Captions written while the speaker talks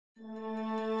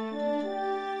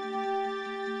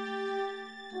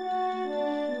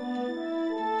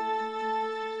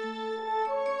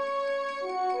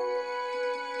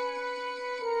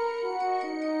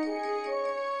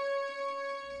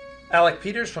Alec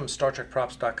Peters from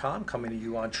StarTrekProps.com coming to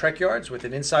you on Trekyards with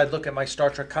an inside look at my Star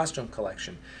Trek costume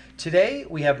collection. Today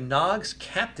we have Nog's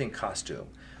captain costume.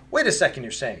 Wait a second,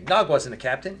 you're saying. Nog wasn't a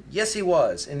captain? Yes, he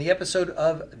was, in the episode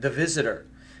of The Visitor,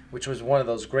 which was one of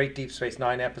those great Deep Space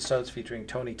Nine episodes featuring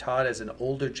Tony Todd as an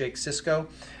older Jake Sisko.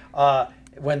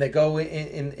 When they go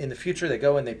in the future, they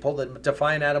go and they pull the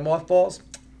Defiant out of mothballs.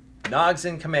 Nog's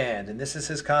in command, and this is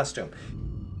his costume.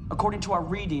 According to our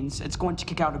readings, it's going to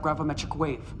kick out a gravimetric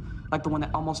wave, like the one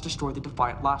that almost destroyed the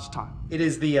Defiant last time. It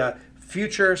is the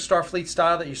future Starfleet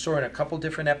style that you saw in a couple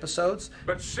different episodes.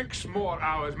 But 6 more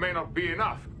hours may not be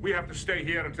enough. We have to stay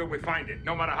here until we find it,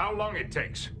 no matter how long it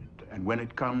takes. And when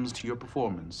it comes to your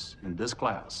performance in this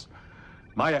class,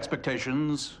 my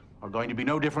expectations are going to be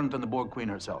no different than the Borg Queen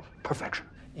herself. Perfection.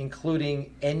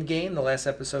 Including Endgame, the last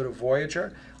episode of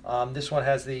Voyager. This one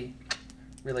has the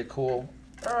really cool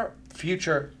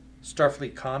future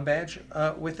Starfleet comm badge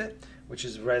with it, which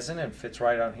is resin and fits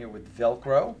right on here with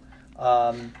Velcro.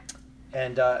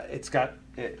 It's got,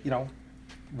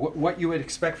 what you would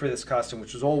expect for this costume,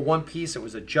 which was all one piece. It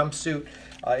was a jumpsuit.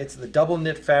 It's the double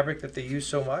knit fabric that they use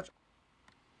so much.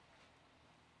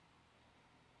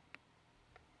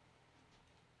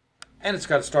 And it's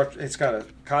got a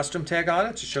costume tag on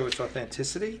it to show its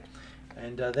authenticity.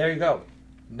 And there you go.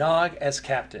 Nog as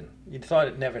captain. You'd thought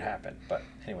it never happened, but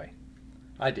anyway,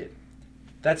 I did.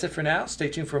 That's it for now. Stay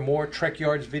tuned for more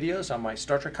Trekyards videos on my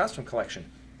Star Trek costume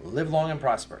collection. Live long and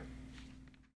prosper.